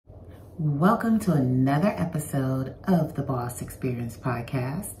Welcome to another episode of the Boss Experience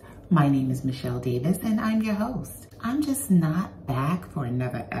Podcast. My name is Michele Davis and I'm your host. I'm just not back for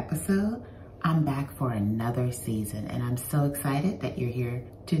another episode. I'm back for another season and I'm so excited that you're here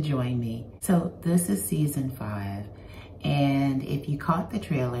to join me. So this is season 5. And if you caught the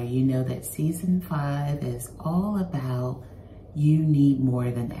trailer, you know that season 5 is all about you need more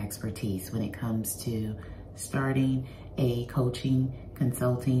than expertise when it comes to starting a coaching,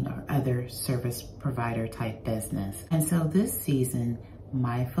 consulting, or other service provider type business. And so this season,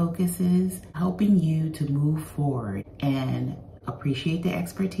 my focus is helping you to move forward and appreciate the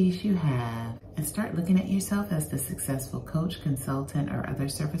expertise you have and start looking at yourself as the successful coach, consultant, or other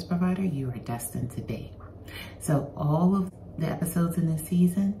service provider you are destined to be. So all of the episodes in this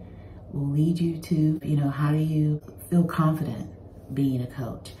season will lead you to, how do you feel confident being a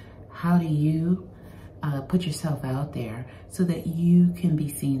coach? How do you put yourself out there so that you can be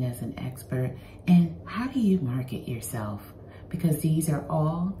seen as an expert? And how do you market yourself? Because these are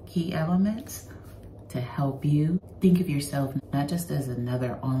all key elements to help you think of yourself not just as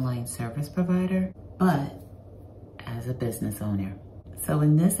another online service provider, but as a business owner. So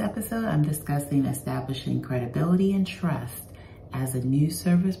in this episode, I'm discussing establishing credibility and trust as a new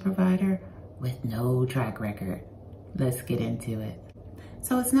service provider with no track record. Let's get into it.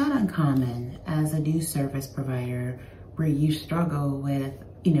 So it's not uncommon as a new service provider where you struggle with,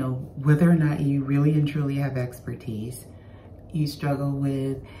 whether or not you really and truly have expertise. You struggle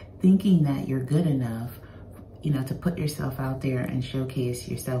with thinking that you're good enough, to put yourself out there and showcase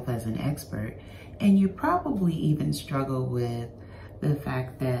yourself as an expert. And you probably even struggle with the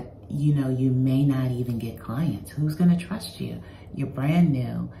fact that, you may not even get clients. Who's going to trust you? You're brand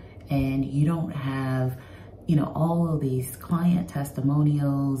new and you don't have all of these client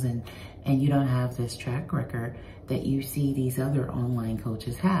testimonials and you don't have this track record that you see these other online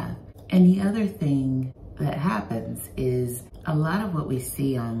coaches have. And the other thing that happens is a lot of what we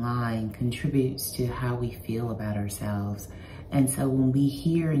see online contributes to how we feel about ourselves. And so when we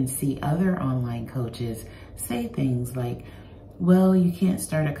hear and see other online coaches say things like, well, you can't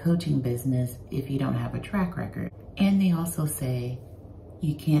start a coaching business if you don't have a track record. And they also say,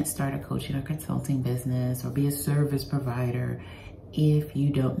 you can't start a coaching or consulting business or be a service provider if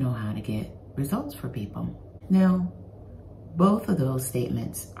you don't know how to get results for people. Now, both of those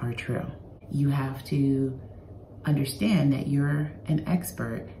statements are true. You have to understand that you're an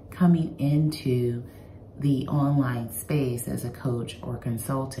expert coming into the online space as a coach or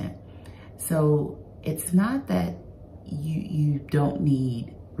consultant. So it's not that you don't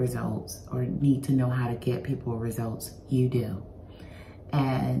need results or need to know how to get people results. You do.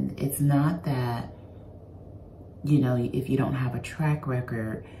 And it's not that, if you don't have a track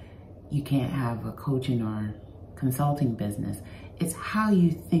record, you can't have a coaching or consulting business. It's how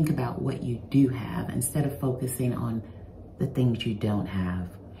you think about what you do have instead of focusing on the things you don't have.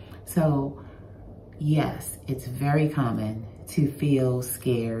 So yes, it's very common to feel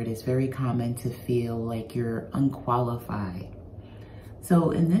scared. It's very common to feel like you're unqualified.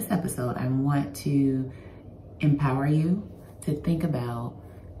 So in this episode, I want to empower you to think about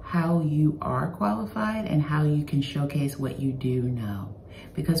how you are qualified and how you can showcase what you do know.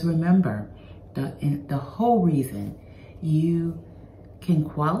 Because remember, the whole reason you can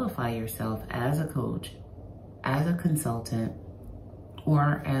qualify yourself as a coach, as a consultant,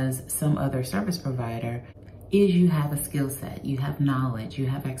 or as some other service provider is you have a skill set, you have knowledge, you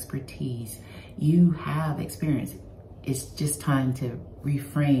have expertise, you have experience. It's just time to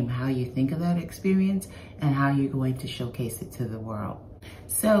reframe how you think of that experience and how you're going to showcase it to the world.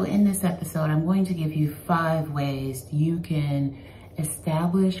 So in this episode, I'm going to give you 5 ways you can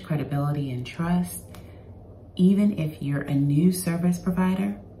establish credibility and trust, even if you're a new service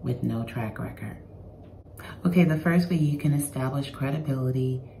provider with no track record. Okay, the first way you can establish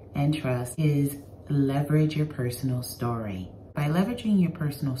credibility and trust is leverage your personal story. By leveraging your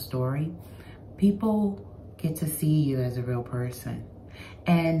personal story, people get to see you as a real person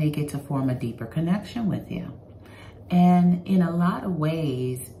and they get to form a deeper connection with you. And in a lot of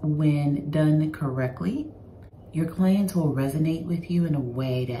ways, when done correctly, your clients will resonate with you in a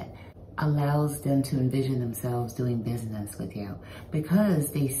way that allows them to envision themselves doing business with you,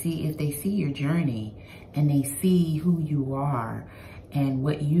 because if they see your journey and they see who you are and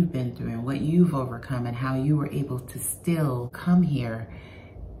what you've been through and what you've overcome and how you were able to still come here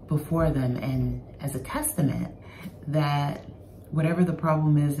before them, and as a testament that whatever the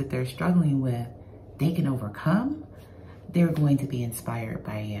problem is that they're struggling with, they can overcome, they're going to be inspired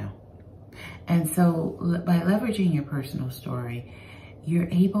by you. And so by leveraging your personal story, you're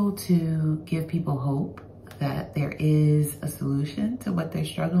able to give people hope that there is a solution to what they're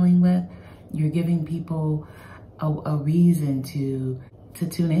struggling with. You're giving people a reason to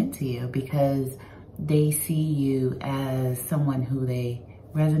tune into you because they see you as someone who they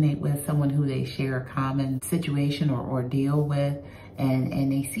resonate with, someone who they share a common situation or ordeal with,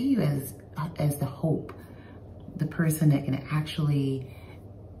 and they see you as the hope, the person that can actually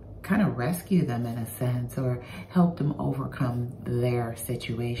kind of rescue them in a sense or help them overcome their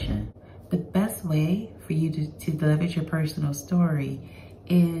situation. The best way for you to leverage your personal story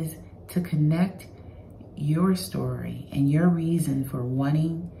is to connect your story and your reason for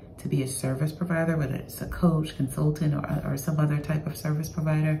wanting to be a service provider, whether it's a coach, consultant, or some other type of service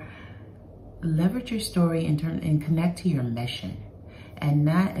provider. Leverage your story and connect to your mission. And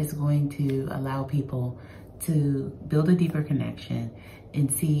that is going to allow people to build a deeper connection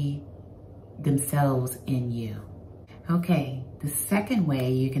and see themselves in you. Okay, the second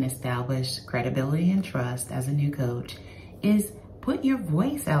way you can establish credibility and trust as a new coach is put your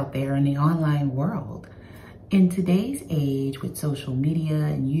voice out there in the online world. In today's age with social media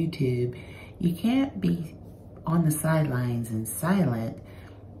and YouTube, you can't be on the sidelines and silent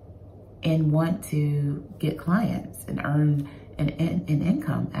and want to get clients and earn an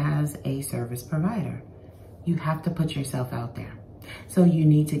income as a service provider. You have to put yourself out there. So you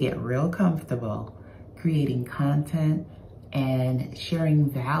need to get real comfortable creating content and sharing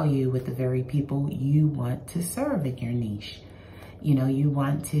value with the very people you want to serve in your niche. You know, you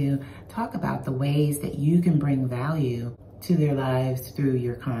want to talk about the ways that you can bring value to their lives through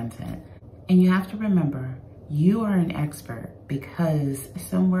your content. And you have to remember, you are an expert because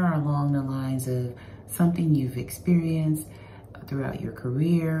somewhere along the lines of something you've experienced throughout your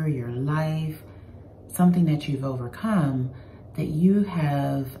career, your life, something that you've overcome, that you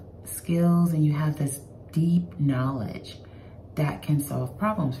have skills and you have this deep knowledge that can solve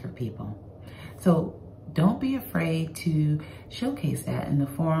problems for people. So don't be afraid to showcase that in the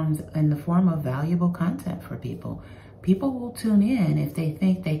form of valuable content for people. People will tune in if they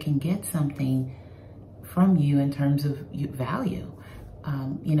think they can get something from you in terms of value.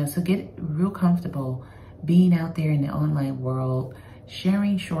 So get real comfortable being out there in the online world,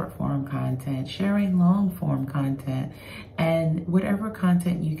 sharing short form content, sharing long form content, and whatever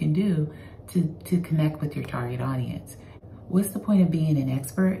content you can do to connect with your target audience. What's the point of being an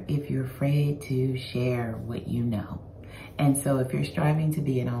expert if you're afraid to share what you know? And so if you're striving to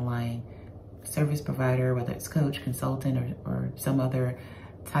be an online service provider, whether it's coach, consultant, or some other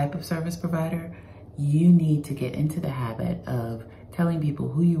type of service provider, you need to get into the habit of telling people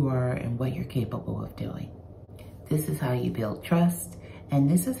who you are and what you're capable of doing. This is how you build trust, and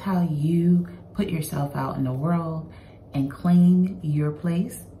this is how you put yourself out in the world and claim your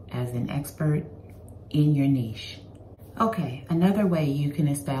place as an expert in your niche. Okay, another way you can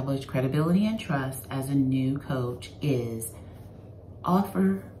establish credibility and trust as a new coach is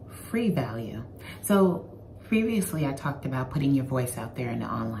offer free value. So previously I talked about putting your voice out there in the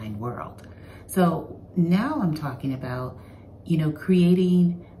online world. So now I'm talking about,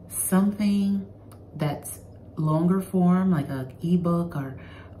 creating something that's longer form, like an ebook or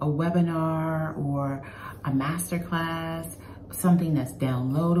a webinar or a masterclass, something that's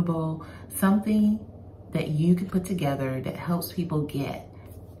downloadable, something that you can put together that helps people get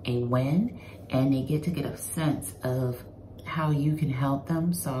a win and they get a sense of how you can help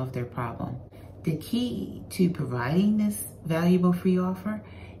them solve their problem. The key to providing this valuable free offer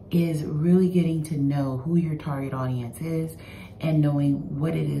is really getting to know who your target audience is and knowing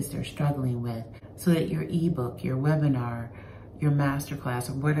what it is they're struggling with so that your ebook, your webinar, your masterclass,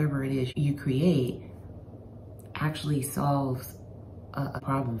 or whatever it is you create actually solves a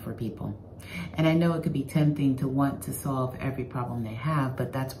problem for people. And I know it could be tempting to want to solve every problem they have,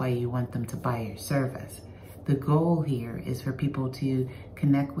 but that's why you want them to buy your service. The goal here is for people to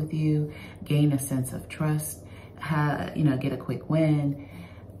connect with you, gain a sense of trust, get a quick win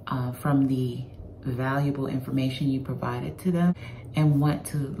from the valuable information you provided to them, and want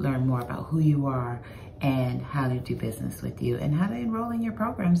to learn more about who you are and how to do business with you and how to enroll in your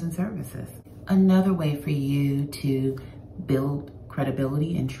programs and services. Another way for you to build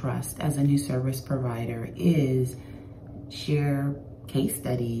credibility and trust as a new service provider is share case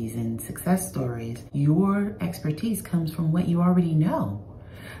studies and success stories. Your expertise comes from what you already know.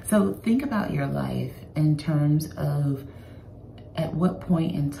 So think about your life in terms of at what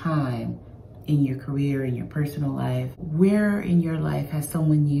point in time in your career, in your personal life, where in your life has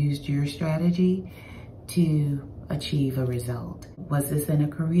someone used your strategy to achieve a result? Was this in a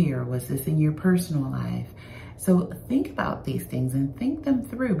career? Was this in your personal life? So think about these things and think them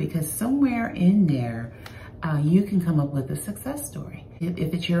through, because somewhere in there, You can come up with a success story.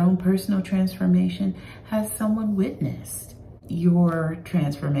 If it's your own personal transformation, has someone witnessed your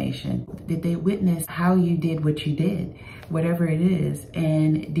transformation? Did they witness how you did what you did, whatever it is,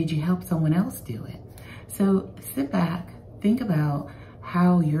 and did you help someone else do it? So sit back, think about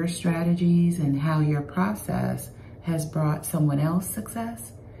how your strategies and how your process has brought someone else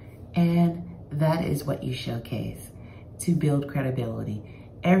success, and that is what you showcase to build credibility.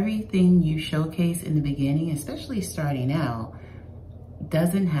 Everything you showcase in the beginning, especially starting out,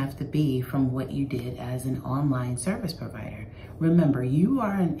 doesn't have to be from what you did as an online service provider. Remember, you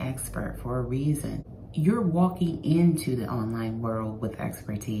are an expert for a reason. You're walking into the online world with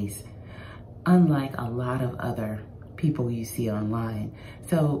expertise, unlike a lot of other people you see online.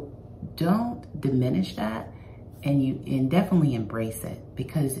 So don't diminish that, and definitely embrace it,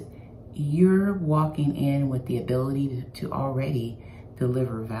 because you're walking in with the ability to already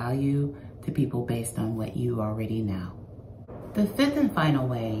deliver value to people based on what you already know. The fifth and final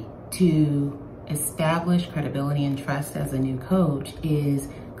way to establish credibility and trust as a new coach is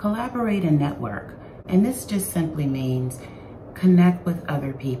collaborate and network. And this just simply means connect with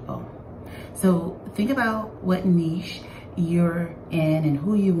other people. So think about what niche you're in and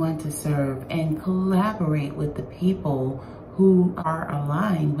who you want to serve, and collaborate with the people who are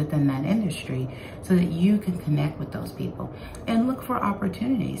aligned within that industry so that you can connect with those people and look for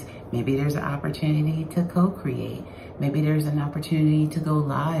opportunities. Maybe there's an opportunity to co-create. Maybe there's an opportunity to go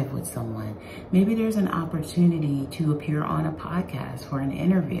live with someone. Maybe there's an opportunity to appear on a podcast for an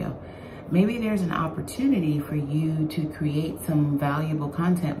interview. Maybe there's an opportunity for you to create some valuable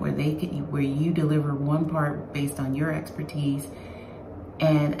content where you deliver one part based on your expertise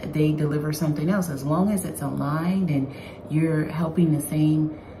and they deliver something else. As long as it's aligned and you're helping the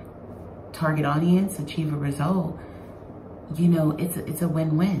same target audience achieve a result, you know, it's a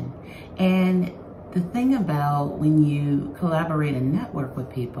win-win. And the thing about when you collaborate and network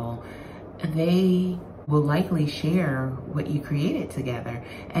with people, they will likely share what you created together.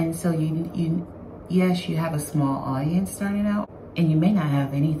 And so yes, you have a small audience starting out, and you may not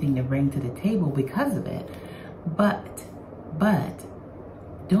have anything to bring to the table because of it, but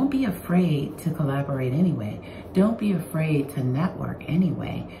don't be afraid to collaborate anyway. Don't be afraid to network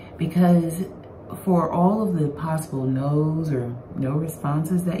anyway, because for all of the possible no's or no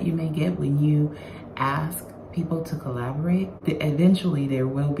responses that you may get when you ask people to collaborate, eventually there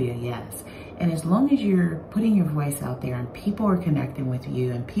will be a yes. And as long as you're putting your voice out there and people are connecting with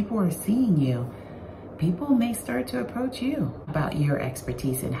you and people are seeing you, people may start to approach you about your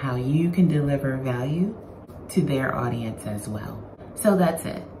expertise and how you can deliver value to their audience as well. So that's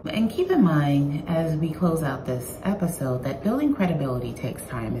it. And keep in mind, as we close out this episode, that building credibility takes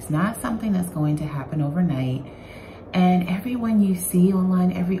time. It's not something that's going to happen overnight. And everyone you see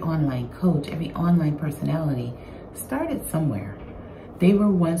online, every online coach, every online personality started somewhere. They were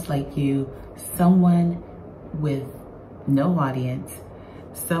once like you, someone with no audience,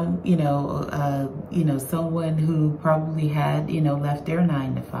 someone who probably had, left their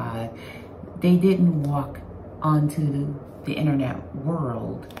 9 to 5. They didn't walk onto the internet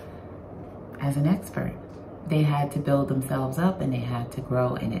world as an expert. They had to build themselves up and they had to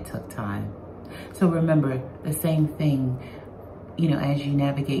grow, and it took time. So remember the same thing, as you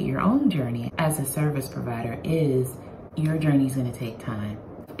navigate your own journey as a service provider, is your journey is going to take time.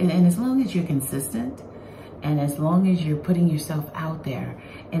 And as long as you're consistent, and as long as you're putting yourself out there,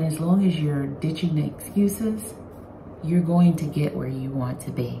 and as long as you're ditching the excuses, you're going to get where you want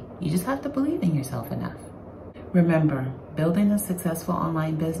to be. You just have to believe in yourself enough. Remember, building a successful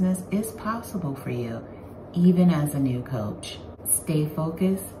online business is possible for you, even as a new coach. Stay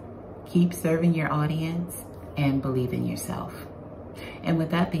focused, keep serving your audience, and believe in yourself. And with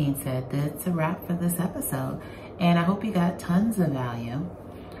that being said, that's a wrap for this episode. And I hope you got tons of value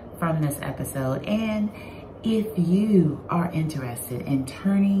from this episode. And if you are interested in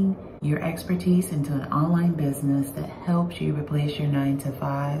turning your expertise into an online business that helps you replace your 9 to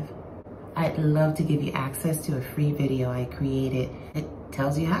 5, I'd love to give you access to a free video I created that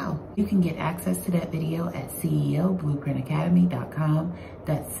tells you how. You can get access to that video at ceoblueprintacademy.com.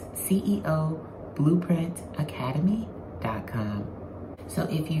 That's ceoblueprintacademy.com. So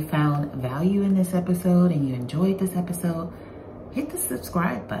if you found value in this episode and you enjoyed this episode, hit the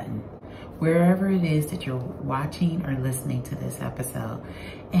subscribe button wherever it is that you're watching or listening to this episode.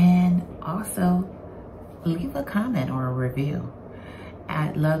 And also leave a comment or a review.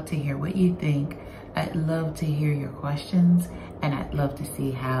 I'd love to hear what you think. I'd love to hear your questions, and I'd love to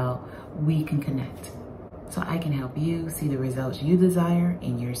see how we can connect so I can help you see the results you desire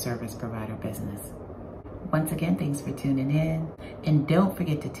in your service provider business. Once again, thanks for tuning in. And don't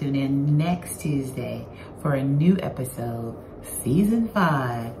forget to tune in next Tuesday for a new episode, Season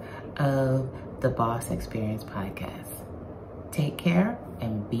 5 of the Boss Experience Podcast. Take care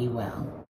and be well.